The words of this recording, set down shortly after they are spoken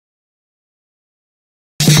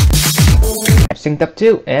synced up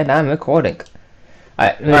too, and I'm recording.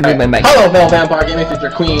 Alright, let me move my mic. Hello, Bell Vampire Gaming, it's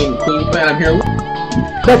your Queen Man. I'm here with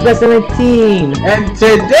Best 17! And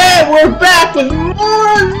today we're back with more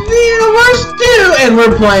xenoverse 2! And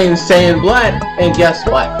we're playing Saiyan Blood. And guess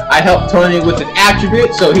what? I helped Tony with an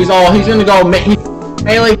attribute, so he's gonna go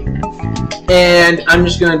melee. And I'm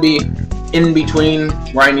just gonna be in between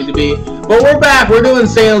where I need to be. But we're back, we're doing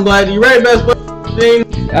Saiyan Blood. You ready, Best Blood?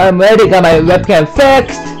 I'm ready, got my webcam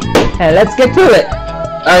fixed. And let's get to it.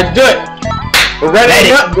 Alright, do it! We're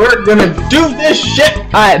ready up. We're gonna do this shit.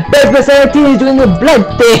 Alright, Best 17 is doing the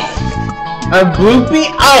blood thing. A bloopy?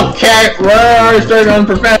 Okay, we're already started on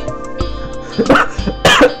professional.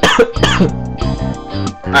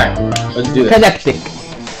 Alright, let's do this. Connecting.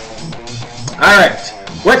 Alright,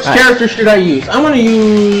 which character should I use? I'm gonna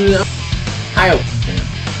use Kyle.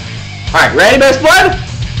 Alright, ready, Best Blood?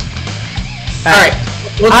 Alright.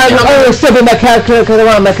 I'm only skipping my character because I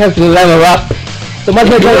want my character to level up. So once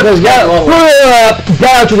my character goes up,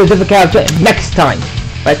 down to the different character next time.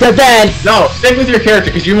 Right, till then... No, stick with your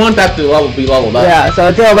character because you want that to be leveled up. Yeah, so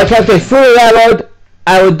until my character is fully leveled,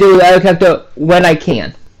 I will do the other character when I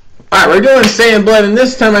can. Alright, we're doing Saiyan Blood, and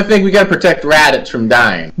this time I think we gotta protect Raditz from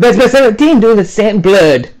dying. Best 17 doing the Saiyan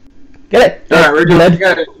Blood. Get it? Alright, we're doing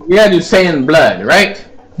we gotta do Saiyan Blood, right?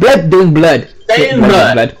 Blood doing blood. Saiyan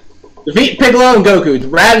Blood. Defeat Piccolo and Goku.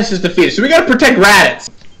 Raditz is defeated, so we gotta protect Raditz.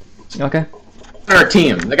 Okay. Our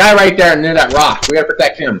team. The guy right there near that rock. We gotta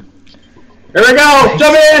protect him. Here we go!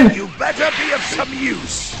 Jump in! You better be of some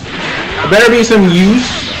use. Better be some use.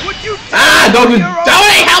 Goku!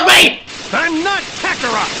 Tony, help me! I'm not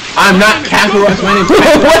Kakarot! I'm not Kakarot. My name's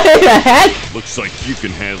Kakarot. What the heck? Looks like you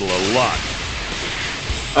can handle a lot.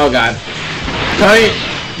 Oh god. Tony,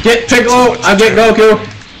 get Piccolo. I'll get Goku.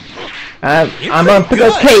 I'm on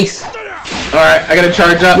Piccolo's case. Alright, I gotta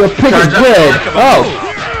charge up. Your pick is good. Oh.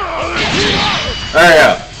 There we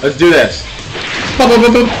go. Let's do this.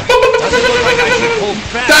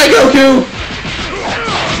 Die, Goku!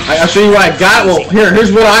 I'll show you what I got. Well,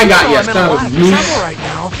 here's what I got. Yes, kind of loose. Right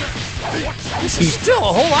now. This is still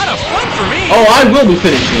a whole lot of fun for me. Oh, I will be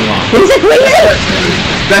finishing off.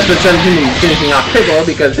 That's what 17 is finishing off Piccolo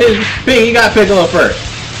because he got Piccolo first.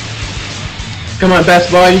 Come on,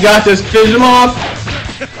 Best Boy, you got this. Finish him off.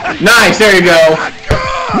 Nice, there you go.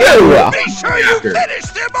 Be sure you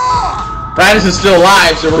finish them off. Raditz is still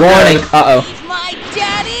alive, so we're warning. Uh-oh. My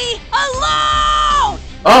daddy alone!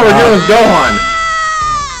 Oh, we're doing Gohan.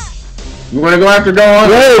 You want to go after Gohan?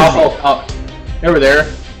 Oh, over there.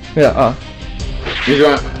 Yeah, He's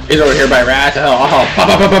over here by Raditz.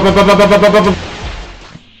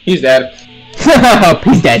 He's dead.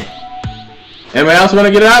 He's dead. Anybody else want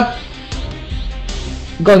to get it up?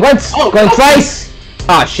 Going once, going twice.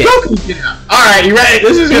 Oh shit. Alright, you ready?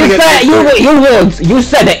 This is gonna get you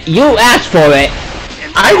said it. You asked for it.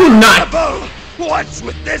 I did not. What's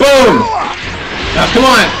with this? Boom! Now, come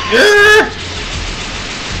on.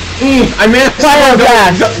 I managed to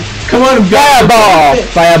come on, Fireball!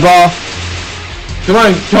 Fireball! Come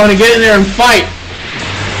on, Tony, get in there and fight!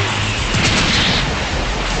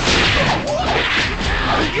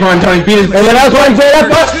 Come on, Tony, beat his... Anyone else want to get up?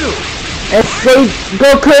 And say,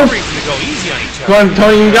 Goku! Come on,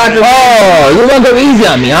 Tony, you got this! Oh, you want to go easy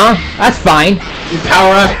on me, huh? That's fine. You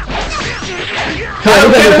power up. Come on,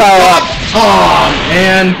 you power up. Oh,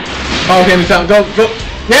 man. Okay, go.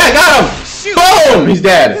 Yeah, I got him! Boom! He's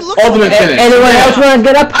dead. Ultimate finish. Anyone else want to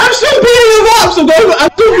get up? I'm still beating him up, so I'm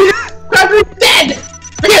still beating him up. He's dead!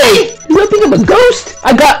 Hey, you don't think I'm a ghost?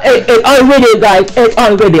 I got it on video, guys. It's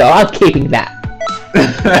on video. I'm keeping that.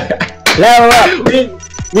 Level up.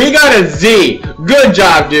 We got a Z. Good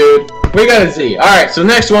job, dude. We got a Z. Alright, so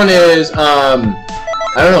next one is, I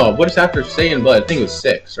don't know, what is after Saiyan Blood? I think it was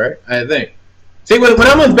 6, right? I think. See, when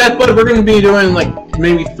I'm with Beth Blood, we're going to be doing, like,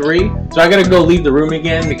 maybe 3. So I gotta go leave the room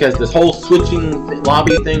again because this whole switching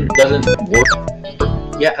lobby thing doesn't work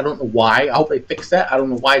yet. I don't know why. I hope they fix that. I don't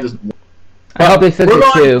know why it doesn't work. I hope they fix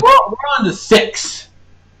it too. We're on to 6.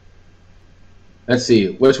 Let's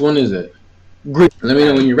see. Which one is it? Great. Let me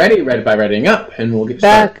know when you're ready. Ready by readying up, and we'll get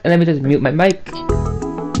started. And let me just mute my mic.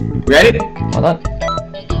 Ready? Hold on.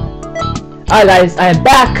 Alright guys, I am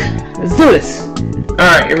back. Let's do this.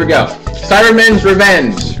 Alright, here we go. Cyberman's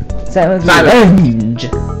Revenge. Revenge.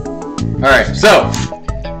 Alright, so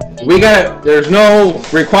there's no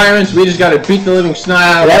requirements, we just gotta beat the living snot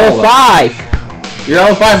out of Level 5. You're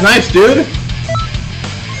level 5, nice dude.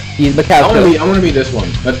 Use the cow. I wanna be this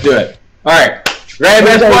one. Let's do it. Alright. Ready,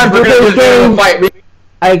 Best One? We're gonna do this fight.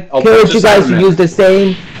 I encourage you guys to use the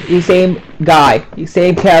same guy. You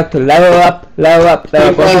same character. Level up, level up,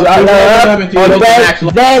 level up, level up. All the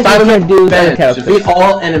way. Then you can do the character. Defeat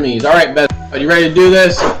all enemies. All right, Beth. Are you ready to do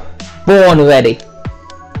this? Born ready.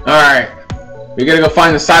 All right. You're gonna go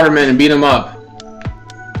find the Cybermen and beat him up.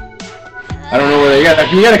 I don't know where they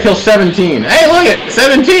got. You gotta kill 17. Hey, look it,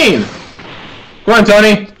 17. Come on,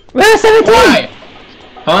 Tony. Where's 17? Fly.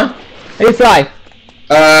 Huh? How you fly?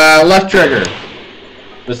 Left trigger.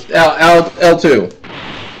 Just L2.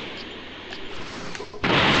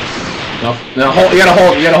 No, hold. You gotta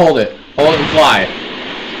hold. You gotta hold it. Hold it and fly.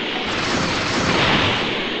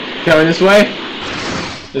 Coming this way.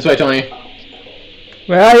 This way, Tony.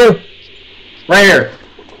 Where are you? Right here.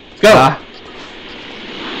 Let's go.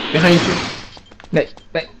 Behind you.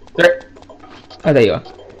 Wait. There. Oh, there you are.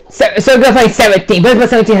 So we're gonna find 17. But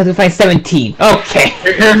 17 has to find 17. Okay.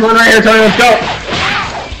 Here's one right here, Tony. Let's go.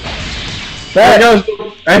 There it goes.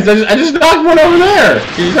 I just knocked one over there.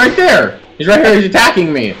 He's right there. He's right here. He's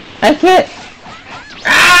attacking me. I can't.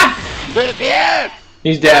 Ah!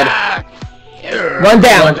 He's dead. One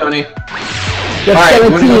down. Come on, Tony. There's Alright,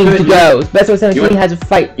 17 to go. Best of 17 has to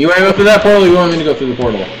fight. You want to go through that portal or you want me to go through the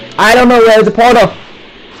portal? I don't know where's the portal.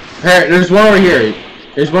 Here, there's one over here.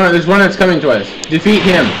 There's one that's coming to us. Defeat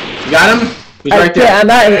him. You got him? He's right there. I'm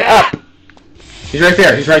not up. He's right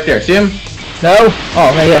there. He's right there. See him? No? Oh,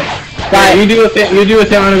 right here. Right, you do with him. You do with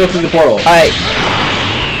him. I'm gonna go through the portal. Alright.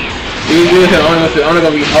 You do with him. I'm gonna go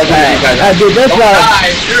beat these guys. I'll do this one.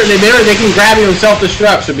 Sure, they can grab you and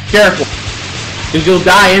self-destruct, so be careful. Because you'll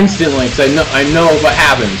die instantly, because I know what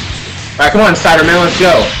happens. Alright, come on, Cyberman, let's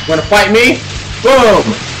go. You wanna fight me? Boom!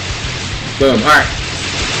 Boom, alright.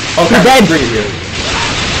 Okay, He's dead.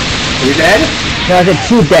 Are you dead? No, I said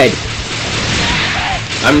 2 dead.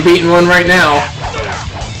 I'm beating one right now.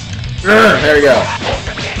 There we go.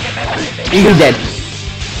 He's dead.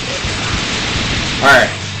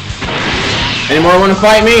 Alright. Any more wanna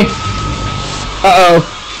fight me? Uh-oh.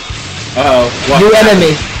 Uh-oh. New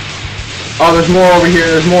enemy. Oh, there's more over here.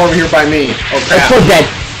 There's more over here by me. Oh, crap. I'm dead.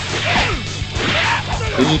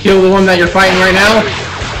 Did you kill the one that you're fighting right now?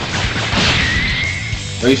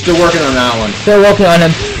 Or are you still working on that one? Still working on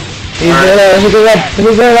him. He's a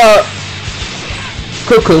little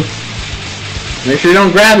cuckoo. Make sure you don't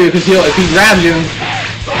grab you, because if he grabs you,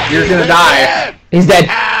 you're gonna die. He's dead.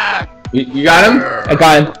 You got him? I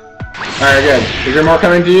got him. Alright, good. Is there more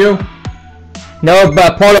coming to you? No,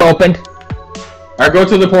 but portal opened. Alright, go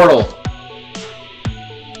to the portal.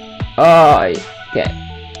 Oh, okay.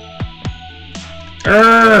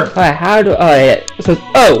 Alright, how do... Oh, yeah. So,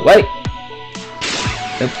 oh, wait.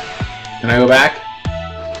 Nope. Can I go back?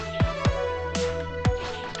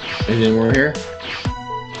 Is there more here?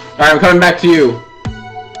 Alright, I'm coming back to you.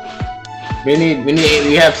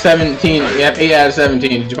 We have 17. We have 8 out of 17.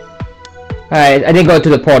 Did you... Alright, I didn't go to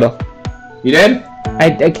the portal. You did? I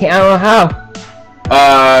can't, I don't know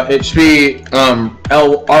how. It should be,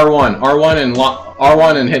 R1.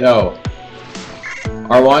 R1 and hit O.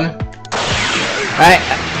 R1? Alright.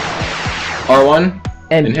 R1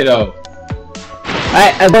 and hit O.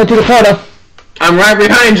 Alright, I'm going to the portal. I'm right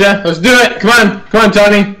behind you. Let's do it. Come on,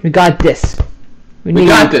 Tony. We got this. We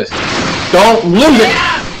got this. Don't lose it.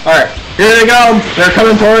 All right, here they go. They're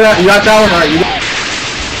coming toward that. You got that one. All right, you got...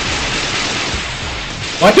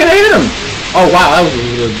 Why can't I hit him? Oh wow, that was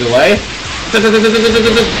a delay.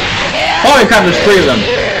 Holy crap, there's 3 of them.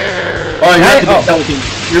 Oh, you're about to get double teamed.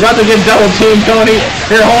 You're about to get double teamed, Tony.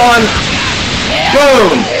 Here, hold on.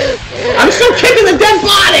 Boom. I'm still kicking the dead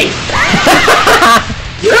body.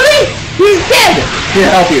 Really? He's dead.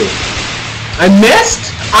 Here, help you. I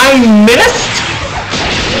missed.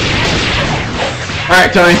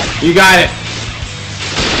 Alright, Tony. You got it.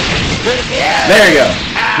 There you go.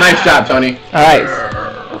 Nice job, Tony. Alright.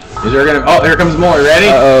 Is there gonna... Oh, here comes more. You ready?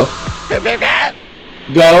 Uh-oh.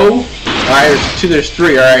 Go. Alright, there's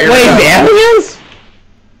 3. Alright, here Wait, we go. the aliens?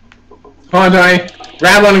 Come on, Tony.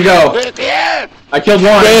 Grab one and go. I killed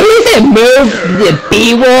one. He said move the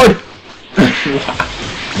B word.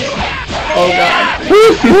 Oh god. Who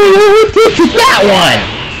did you that one?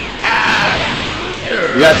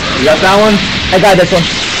 You got that one? I got this one.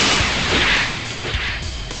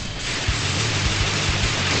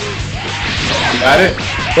 You got it?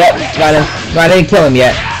 Yep, got him. But I didn't kill him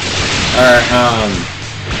yet. Alright,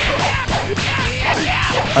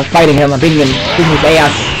 I'm fighting him. I'm beating his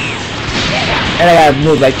ass. And I gotta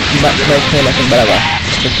move like nothing, whatever.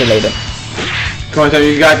 Just for later. come on,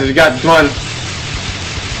 Tony. You got this. You got this. Come on.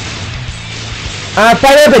 I'm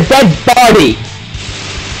fighting with a dead body.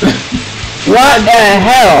 What the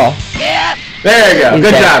hell? There you go. He's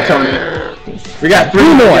Good dead. job, Tony. We got 3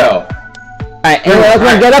 more to go. Alright, anyone else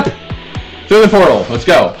wanna get up? Through the portal. Let's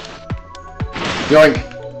go. Going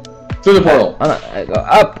through the portal. I go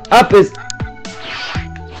up. Up is.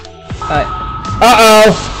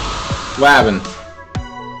 Uh-oh. What happened?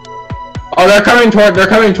 Oh, they're coming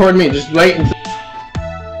toward me. Just wait until...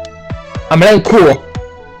 I'm playing cool.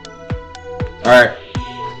 Alright.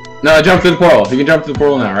 No, jump through the portal. You can jump through the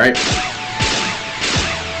portal now, right?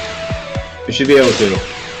 You should be able to.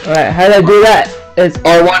 Alright, how do I do that? It's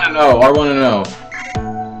R1 and O. R1 and O.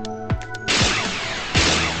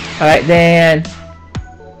 Alright, then.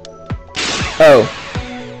 Oh.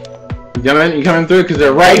 You coming through? Because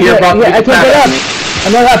they're right here. Yeah, I can't get up.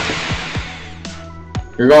 I'm not up.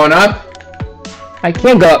 You're going up? I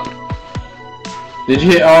can't go up. Did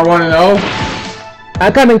you hit R1 and O?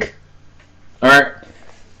 I'm coming. Alright.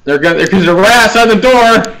 They're good because they're right outside the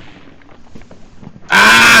door.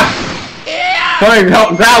 Ah! Tony,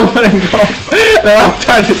 grab one and go. They're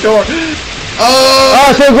outside the door.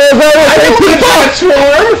 Oh, so go. I didn't want to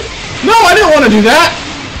transform. No, I didn't want to do that.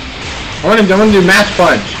 I want to do match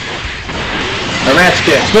punch. Or match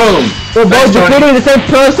kick. Boom. We're both defeating the same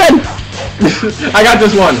person. I got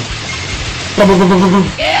this one. Boom.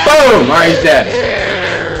 Alright, he's dead.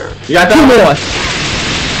 You got that Two one? more.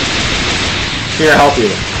 Here, I'll help you.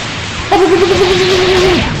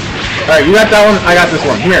 Alright, you got that one, I got this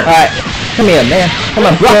one. Come here. Alright. Come here, man. Come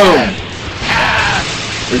on, bro. Boom.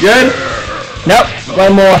 We good? Nope.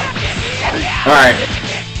 One more. Alright.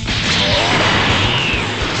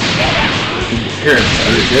 Here.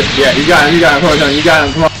 Good. Yeah, you got him. Come on, Tony. You got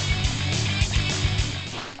him. Come on.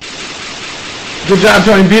 Good job,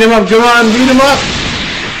 Tony. Beat him up. Come on, beat him up.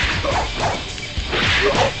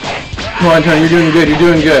 Come on, Tony. You're doing good. You're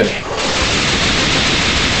doing good.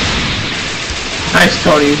 Nice,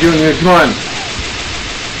 Tony. You're doing good. Come on.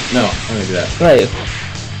 No, I'm gonna do that. Where are you?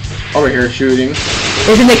 Over here shooting.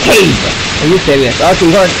 It's in the cave. Are you serious? Okay,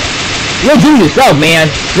 you're doing yourself,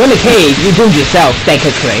 man. You're in the cave. You're doing yourself,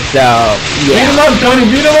 technically. So, yeah. Beat him up, Tony.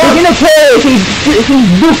 Beat him up. He's in the cave. He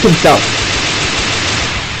boofed himself.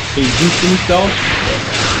 He boofed himself?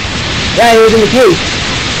 Yeah, he was in the cave.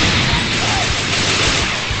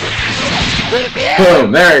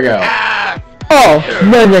 Boom. There you go. Oh,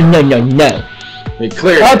 no. He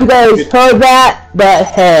cleared. I hope you guys heard that, but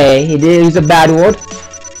hey, it is a bad word.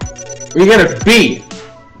 We get a B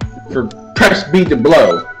for press B to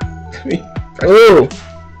blow. Ooh.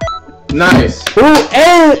 Nice. Ooh,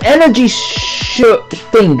 and energy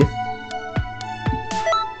thing.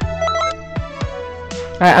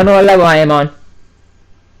 I know what level I am on.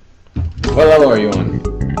 What level are you on?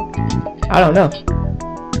 I don't know.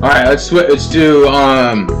 Alright, let's do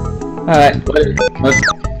Alright. Let's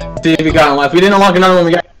see if we got one left. We didn't unlock another one,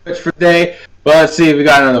 we got switch for today, but let's see if we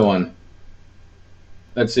got another one.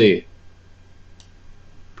 Let's see.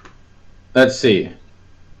 Let's see.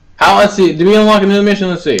 Let's see. Did we unlock another mission?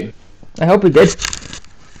 Let's see. I hope we did.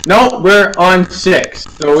 No, we're on 6.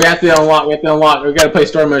 So we have to unlock, we gotta play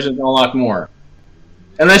story missions to unlock more.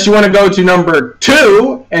 Unless you want to go to number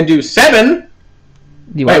 2 and do 7.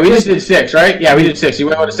 Wait, we just did 6, right? Yeah, we did 6. You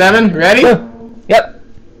want to go to 7? Ready? Yep.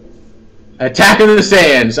 Attack of the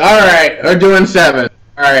Saiyans. Alright, we're doing 7.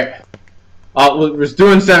 Alright. We're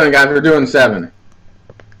doing 7, guys. We're doing 7.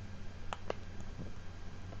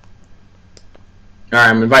 Alright,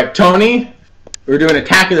 I'm gonna invite Tony. We're doing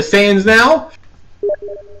Attack of the Saiyans now.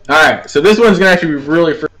 Alright, so this one's gonna actually be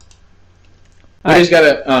really free. I just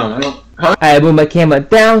gotta, I move my camera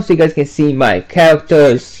down so you guys can see my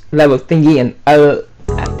character's level thingy and other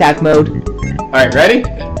attack mode. Alright, ready?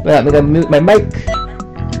 Well, I'm gonna mute my mic.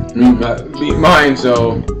 Beat mine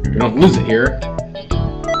so we don't lose it here.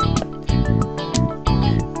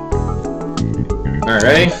 Alright,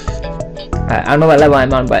 ready? I don't know what level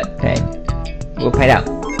I'm on, but hey, we'll find out.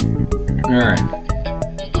 Alright.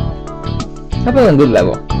 I'm on a good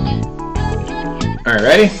level. Alright,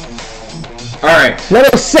 ready? Alright.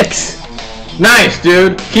 Level 6! Nice,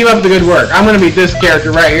 dude. Keep up the good work. I'm gonna beat this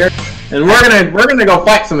character right here. And we're gonna go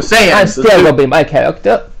fight some Saiyans. I'm still gonna be my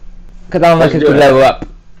character. Cause I don't like it to level up.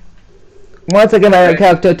 Once I get my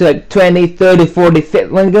character to like 20, 30, 40, 50,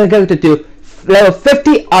 when I get my character to level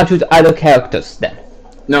 50, I'll choose other characters then.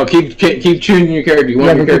 No, keep choosing your character. You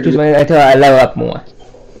want your character until I level up more.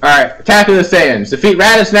 Alright, Attack of the Saiyans. Defeat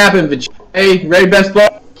Raditz, Snap, and Vegeta. Ready, best blow?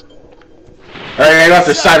 Alright, I go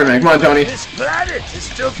after Cyberman. Come on, Tony. This planet is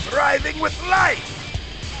still thriving with life.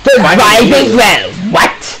 Thriving? Well,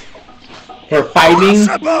 what? We're fighting.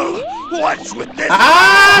 Possible. What's with this?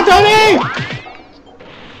 Ah, Tony!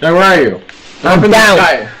 Now, where are you? I'm down.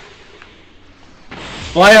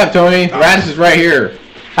 Fly up, Tony. Raditz is right here.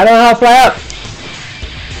 I don't know how to fly up.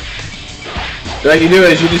 So what you do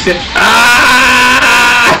is you just hit. Ah!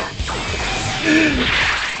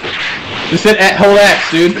 Just hit hold X,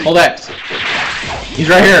 dude. Hold X. He's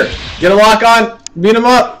right here. Get a lock on. Beat him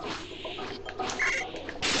up.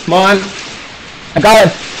 Come on. I got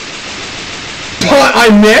him. What? I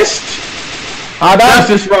missed?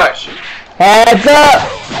 Justice rush. Heads up.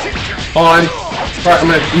 Hold on. I'm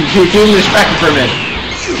gonna do this back for a minute.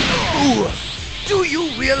 Do you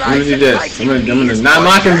realize I'm gonna do this. I'm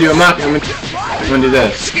not gonna do. I'm gonna do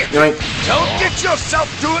this. Yoink. Don't get yourself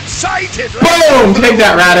too excited. Boom! Take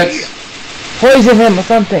that, Raditz. Poison him or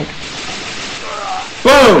something.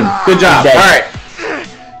 Boom! Good job. Dead. Alright.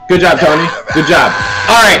 Good job, Tony. Good job.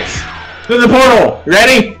 Alright. To the portal. You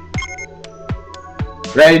ready?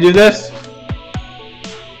 Ready to do this?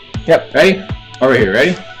 Yep. Ready? Over here.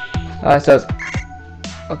 Ready? So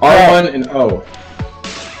okay. R1 and O.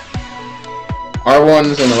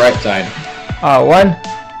 R1's on the right side. R1.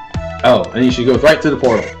 Oh, and you should go right to the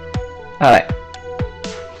portal. Alright.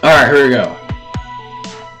 Alright, here we go.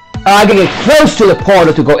 I gotta get close to the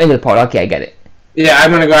portal to go into the portal. Okay, I get it. Yeah,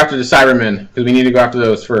 I'm gonna go after the Cybermen, because we need to go after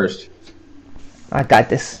those first. I got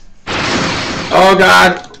this. Oh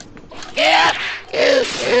god!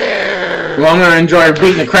 Well, I'm gonna enjoy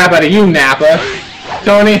beating the crap out of you, Nappa.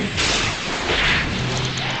 Tony?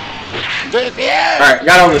 Alright,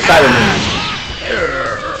 got all the Cybermen.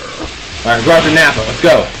 Alright, go after Nappa, let's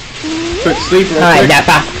go. Quick sleep real Alright, quick.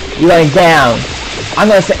 Nappa. You're going down. I'm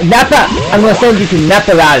gonna send Nappa! I'm gonna send you to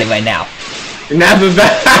Nappa Rally right now. Nappa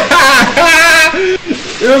back!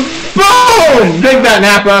 Boom! Take that,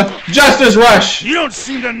 Nappa! Justice rush! You don't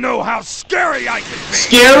seem to know how scary I can be.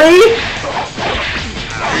 Scary?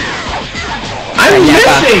 I'm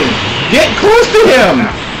missing! Get close to him!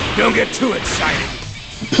 Don't get too excited.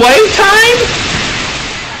 Playtime?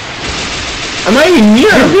 I'm not even near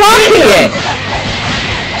him. Blocking it!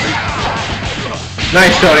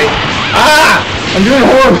 Nice, Tony. Ah! I'm doing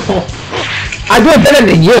horrible. I'm doing better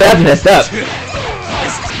than you. That's messed up.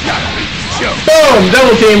 Boom!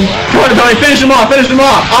 Double team. Come on, Tony. Finish him off. Finish him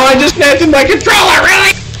off. Oh, I just snapped my controller.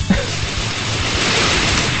 Really?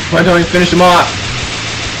 Come on, Tony. Finish him off.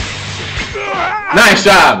 Nice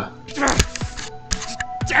job.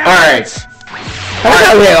 Alright. I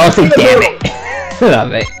thought we were also damn it.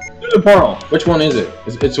 Love it. Do the portal. Which one is it?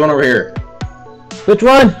 It's one over here. Which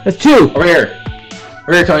one? There's two. Over here.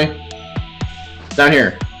 Over here, Tony. Down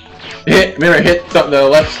here. Remember, hit the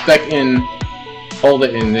left stick and hold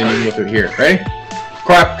it, and then you can go through here. Ready?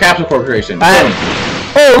 Capsule Corporation.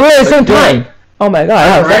 Oh, we're at the same time. Oh my god,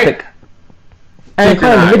 that was Alright. epic. I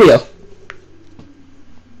caught the video.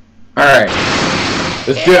 Alright.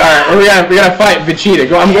 Let's do it. Alright, we gotta fight Vegeta.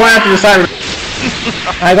 I'm going after the Cyber.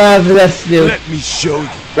 I got after this dude. Let me show you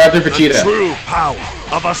Go after the Vegeta. true power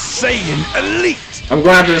of a Saiyan elite. I'm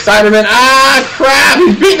going after the Cyberman. Ah, crap!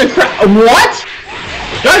 He's beating the crap. What?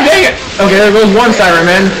 God dang it! Okay, there goes one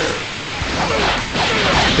Cyberman.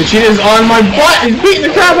 Vegeta's on my butt. He's beating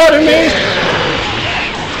the crap out of me.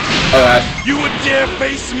 Oh god. You would dare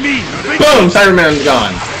face me? Boom! Cyberman's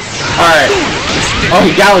gone. Alright. Oh,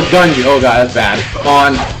 he Gallagher gunned you. Oh god, that's bad.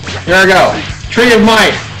 On. Here I go. Tree of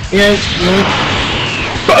Might.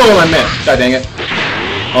 Oh, I missed. God dang it.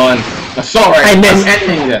 On. Assault right. I missed. I'm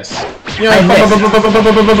ending this. I missed.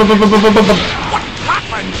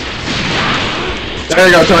 There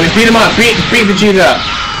you go, Tony. Beat him up. Beat Vegeta up.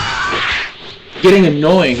 Getting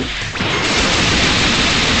annoying.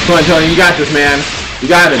 Come on, Tony. You got this, man. You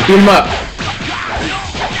got it. Beat him up.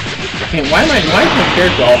 Hey, why is my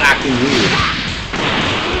character all acting weird?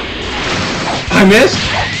 I missed?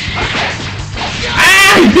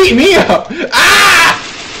 Ah! He beat me up! Ah!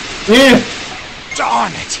 Yeah.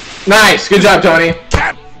 Darn it! Nice! Good job, Tony.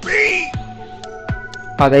 Can't be!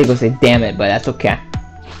 Oh, there you go. Say damn it, but that's okay.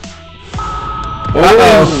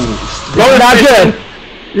 Uh-oh. This is not good.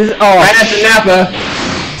 This is Right after Nappa.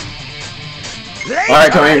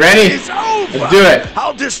 Alright, Tony, ready? Let's do it.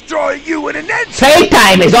 I'll destroy you in an instant!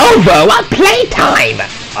 Playtime is over. What playtime?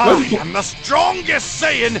 I am the strongest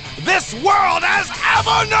Saiyan this world has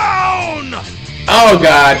ever known! Oh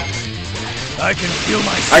god. I can feel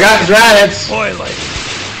my I got Raditz. boiling.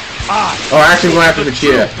 Oh, actually going after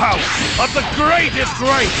Vegeta. Power of the greatest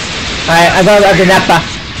race! Alright, I got after Nappa.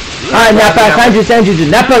 Alright, Nappa, time to send you to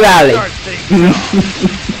Nappa Rally.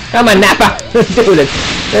 Come on, Nappa. Let's do this.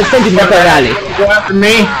 Let's send you to Nappa Rally. Go after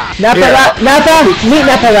me. Nappa, meet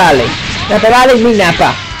Nappa Rally. Nappa Rally, meet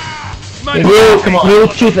Nappa. New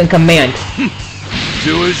chief in command.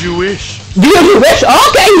 Do as you wish. Do you wish?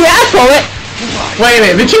 Okay, you asked for it. Wait a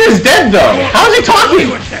minute, Vegeta's dead though. How is he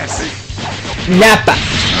talking? Nappa.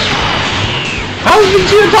 How is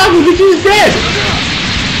Vegeta talking? Vegeta's dead.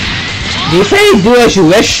 Do you say do as you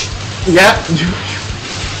wish? Yeah.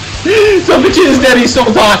 So Vegeta's dead, he's still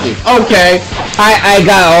talking. Okay. I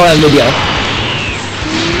got all on video.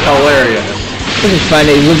 Hilarious. This is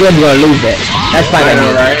funny. We're gonna lose it. That's fine. I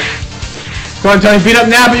know, right? Come on, Tony, beat up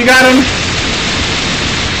Nappa, you got him?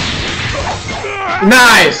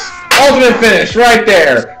 Nice! Ultimate finish, right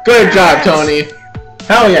there. Good job, Tony.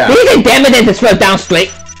 Hell yeah. You can damn it and just throw down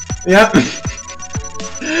straight. Yep.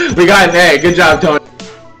 We got an A. Good job, Tony.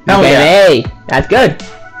 Hell yeah. Hey, that's good.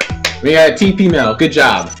 We got a TP medal. Good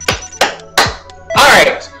job.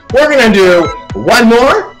 Alright, we're gonna do one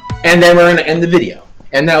more, and then we're gonna end the video.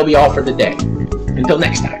 And that'll be all for the day. Until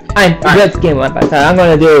next time. Let's game one by time. I'm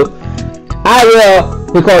gonna do. I will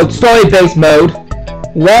record story-based mode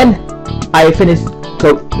when I finish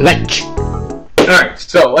code lunch. Alright,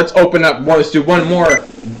 so let's open up. Let's do one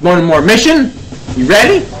more mission. You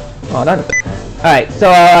ready? Oh, done. Alright, so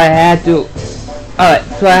I had to. Alright,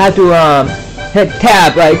 so I had to hit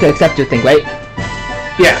tab right to accept your thing, right?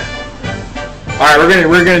 Yeah. Alright,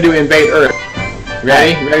 we're gonna do invade Earth.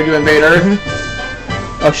 Ready? You ready to invade Earth?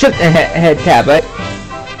 Oh, shift and hit tab, right?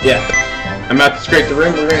 Yeah. I'm about to scrape the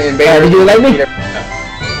room. We're gonna invade Earth. Did you like me?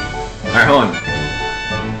 Alright, hold on.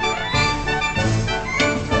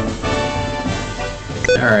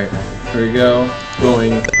 Alright, here we go.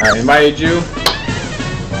 Going. Alright, invited you.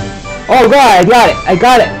 Oh god, I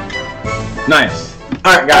got it. Nice.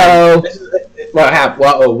 Alright, guys. This is what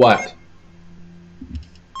happened. What?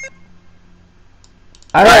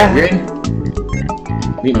 Alright, ready?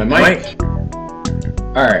 Meet my mic.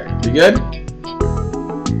 Alright, you good?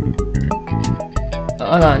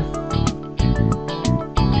 Hold on.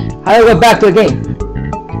 How do I go back to the game?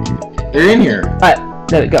 You're in here. Alright,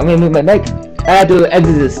 there we go. I'm gonna move my mic. I have to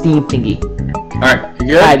exit the Steam thingy. Alright, you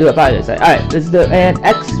good? I do apologize. Alright, let's do it. And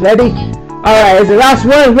X, ready? Alright, it's the last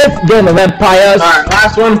one with Game of Empires. Alright,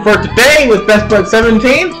 last one for today with Best Bud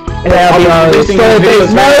 17. And I'll be on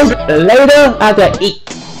story-based mode later after I eat.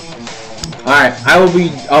 Alright, I will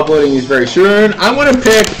be uploading these very soon. I'm gonna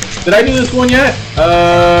pick. Did I do this one yet?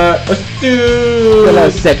 Let's do. Still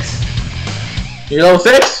level 6. You're level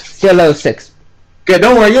 6? Still level 6. Okay,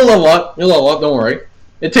 don't worry, you'll level up. Don't worry.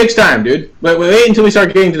 It takes time, dude. But wait until we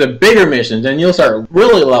start getting to the bigger missions, and you'll start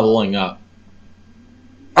really leveling up.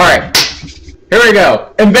 Alright, here we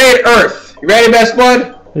go. Invade Earth. You ready, Best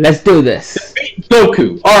Bud? Let's do this. Defeat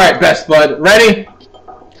Goku. Alright, Best Bud. Ready?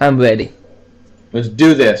 I'm ready. Let's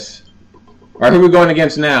do this. Alright, who are we going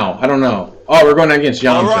against now? I don't know. Oh, we're going against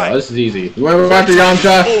Yamcha. Right. This is easy. You want to go after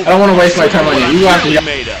Yamcha? I don't want to waste my time on you. You go after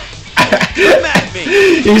Yamcha.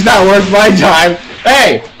 He's not worth my time.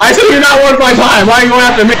 Hey, I said you're not worth my time. Why are you going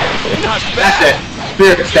after me? That's it.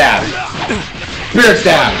 Spirit stab. Spirit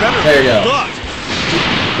stab. There you go.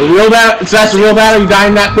 The real battle. So that's the real battle. You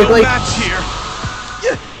dying that quickly?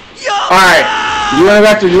 All right. You want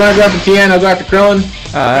to go after Tien? I'll go after Krillin.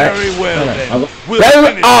 Alright. Very well then.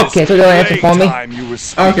 Okay, so don't answer for me.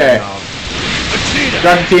 Okay. Go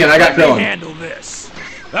after Tien. I got Krillin. Handle this.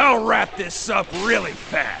 I'll wrap this up really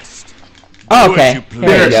fast. Okay. Here we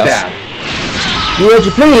Spirit go. stab. Would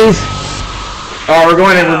you please? Oh, we're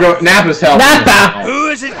going. Nappa's helping. Nappa! Who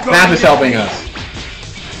is it going Nappa's helping us.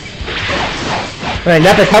 Wait,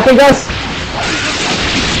 Nappa's helping us?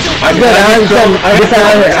 I Good, I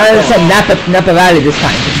understand Nappa Valley this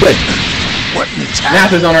time. It's good.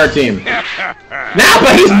 Nappa's on our team.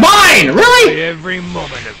 Nappa, he's mine! Really? Every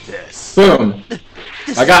moment of this. Boom.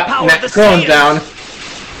 I got Krillin down.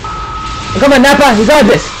 Come on, Nappa, you got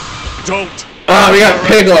this. Don't. We got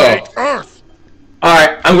Piccolo. Earth.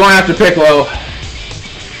 Alright, I'm going after Piccolo.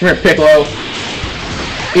 Come here, Piccolo.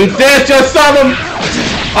 Eat this, just some of them.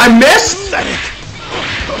 I missed?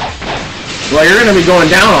 Well, you're gonna be going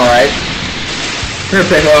down, alright. Come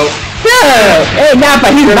here, Piccolo. Yeah. Hey,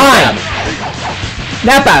 Nappa, he's mine.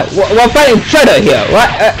 Nappa, we're fighting each other here. What?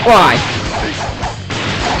 Why?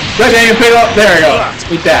 Good aim, Piccolo. There we go.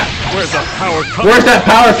 Eat that. Where's the power coming? Where's that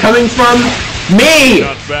power coming from? Me!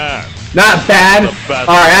 Not bad. Not bad.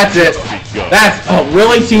 Alright, that's it. That's. Oh,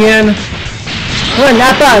 really, Tien? Come on,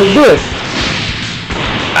 Nappa, do it.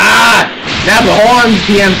 Ah! Nappa, hold on to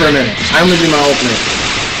Tien for a minute. I'm gonna do my ultimate.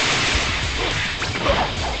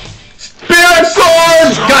 Spirit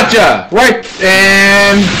Sword! Gotcha! Right,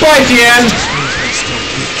 and bye, Tien!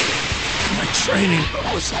 My training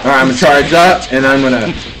was. Alright, I'm gonna charge up, and I'm not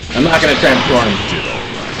gonna transform.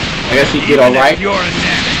 I guess he did alright. You're a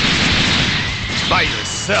Namek. By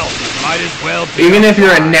yourself, you might as well be. Even if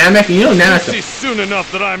you're a Namek, you know You'll see Namek. soon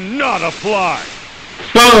enough that I'm not a fly.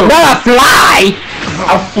 Boom! Not a fly!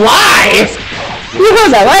 A fly? You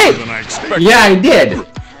heard that, right? Than I expected. Yeah, I did.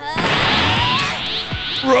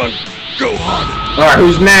 Run, Gohan. Alright,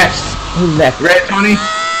 who's next? Who's next? Ready, Tony?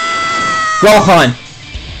 Gohan.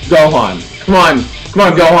 Gohan. Come on. Come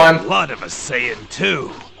on, Gohan. Blood of a Saiyan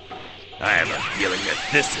too. I have a feeling that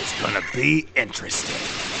this is gonna be interesting.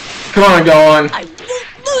 Come on, Gohan. I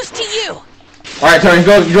won't lose to you. Alright, Tony,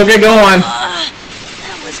 go get Gohan.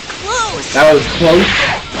 That was close. That was close.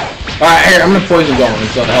 Alright, here, I'm gonna poison Gohan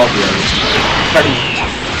so to help you.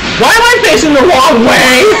 Why am I facing the wrong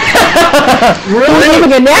way? Really?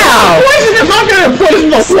 Look at now. Poison him! I'm not gonna poison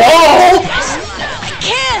the wall! I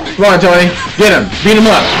can. Come on, Tony. Get him. Beat him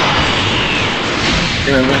up.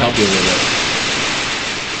 Here, I'm gonna help you a little bit.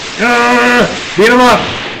 Beat him up.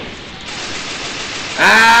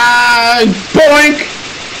 Ah, boink.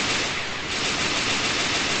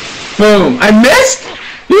 Boom. I missed?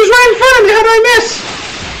 He was right in front of me. How did I miss?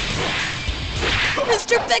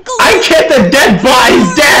 Mr. Pickles. I kicked the dead body.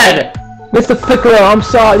 He's dead. Mr. Piccolo, I'm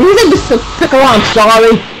sorry. You said Mr. Piccolo, I'm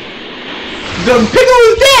sorry. The Piccolo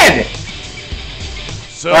is dead.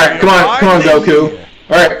 So Alright, come on, Goku.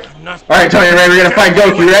 Alright, Tony, we're gonna fight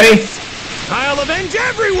Goku. Ready? I'll avenge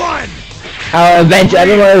everyone. I'll avenge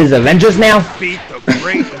everyone. Is Avengers now? Beat the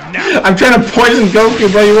great Nappa. I'm trying to poison Goku,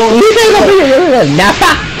 but he won't. You think I'm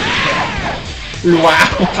Nappa?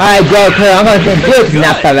 Wow. Alright, Goku, I'm gonna do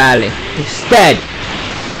Nappa Valley instead.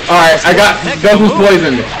 Alright, I got Goku's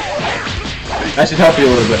poisoned. That should help you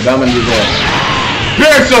a little bit, but I'm gonna do this.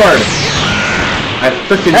 Spirit Sword! I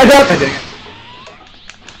freaking did it.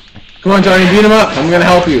 Come on, Tony, beat him up. I'm gonna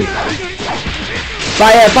help you.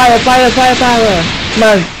 Fire, fire, fire, fire, fire. Come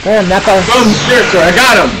on, Nappa. Boom, Spirit Sword, I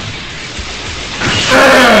got him!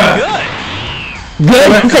 Good. Good?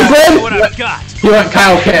 You say good? What I've got. He went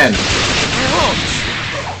Kyle Ken.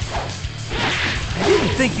 I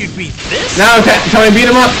didn't think you'd beat this. Now, Tony, beat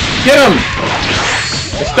him up. Get him!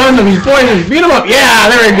 I stunned him, he's poisoned. Beat him up! Yeah,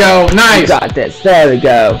 there we go. Nice! You got this, there we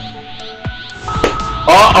go.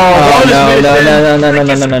 Uh-oh, Oh,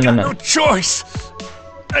 no. No choice.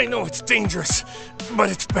 I know it's dangerous, but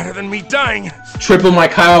it's better than me dying. Triple my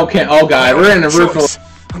Kaioken. Oh god, we're in the roof.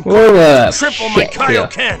 I'm Whoa, going to triple my shit, yeah.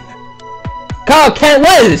 Kaioken. Kaioken,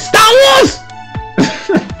 what is it? Star Wars?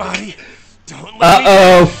 Buddy, don't let me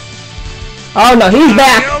Uh-oh. Oh no, he's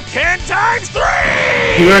back. Kaioken times 3!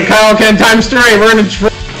 We're in Kaioken times 3. We're in a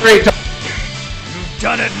great. You've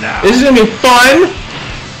done it now. This is gonna be fun.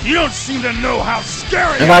 You don't seem to know how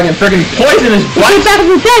scary If I can freaking poison his He's butt. back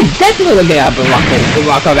from dead. That's not gonna get up and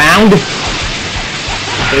walk around.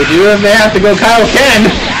 They do if they have to go Kaioken.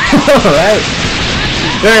 Alright.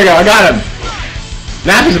 There you go, I got him.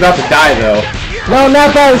 Nappa's about to die though. No,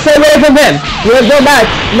 Nappa, stay away from him. We'll go back.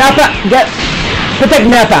 Nappa, protect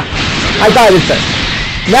Nappa. I got this thing.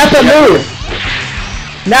 Nappa, move.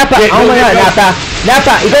 Nappa, oh my god, Nappa.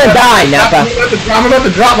 Nappa, you're gonna die, Nappa. I'm about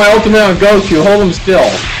to drop my ultimate on Goku. Hold him still.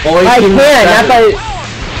 I can't, Nappa.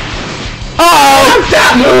 Oh!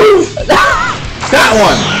 That move! That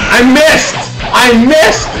one! I missed!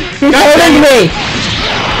 He's hurting me!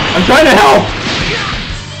 I'm trying to help!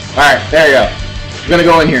 Alright, there you go. I'm gonna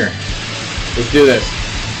go in here. Let's do this.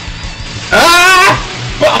 Ah!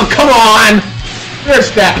 Oh, come on!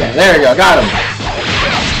 There's that. There you go, got him.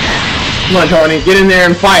 Come on, Tony, get in there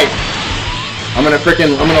and fight. I'm gonna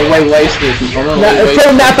waste this. Kill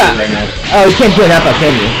Nappa! Oh, you can't kill Nappa,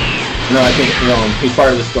 can you? No, I can't kill him. He's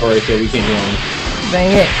part of the story, so we can't kill him.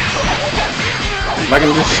 Dang it. If I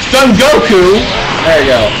can just stun Goku! There you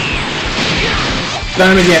go.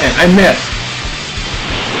 Stun him again. I missed.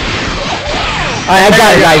 I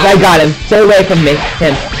got it, guys. I got him. Stay away from me.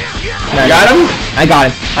 Him. No, You got him? I got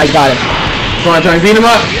him. I got him. Come on, Tony, beat him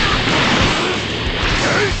up.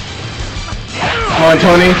 Come on,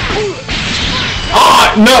 Tony.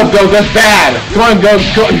 Oh, no, Goku, that's bad. Come on, go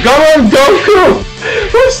on, Goku.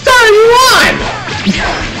 Whose star are you on?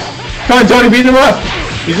 Come on, Tony, beat him up.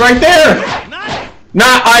 He's right there.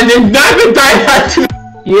 I did not even die.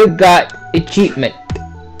 You got achievement.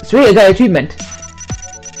 Sweet, I got achievement.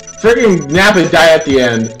 Freaking Nappa died at the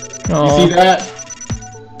end. Aww. You see that?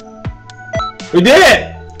 We did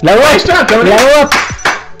it! Level Nice up! job, Tony. Level up!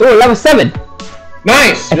 Oh, level 7!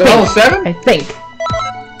 Nice! I You're think. level 7? I think.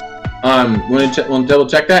 Wanna double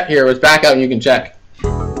check that? Here, it's back out and you can check.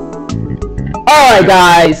 Alright,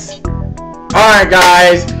 guys! Alright,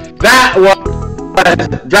 guys. That was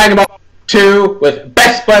Dragon Ball 2 with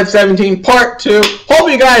Best Bud 17 Part 2. Hope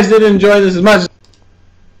you guys did enjoy this as much.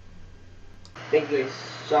 Thank you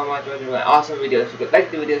so much for watching my awesome videos. If you could like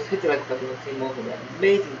the videos, hit the like button to see more from my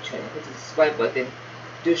amazing channel. Hit the subscribe button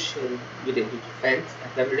to share the video with your friends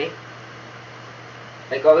and family.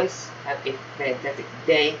 Like always, have a fantastic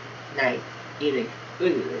day, night, evening.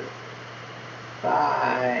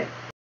 Bye.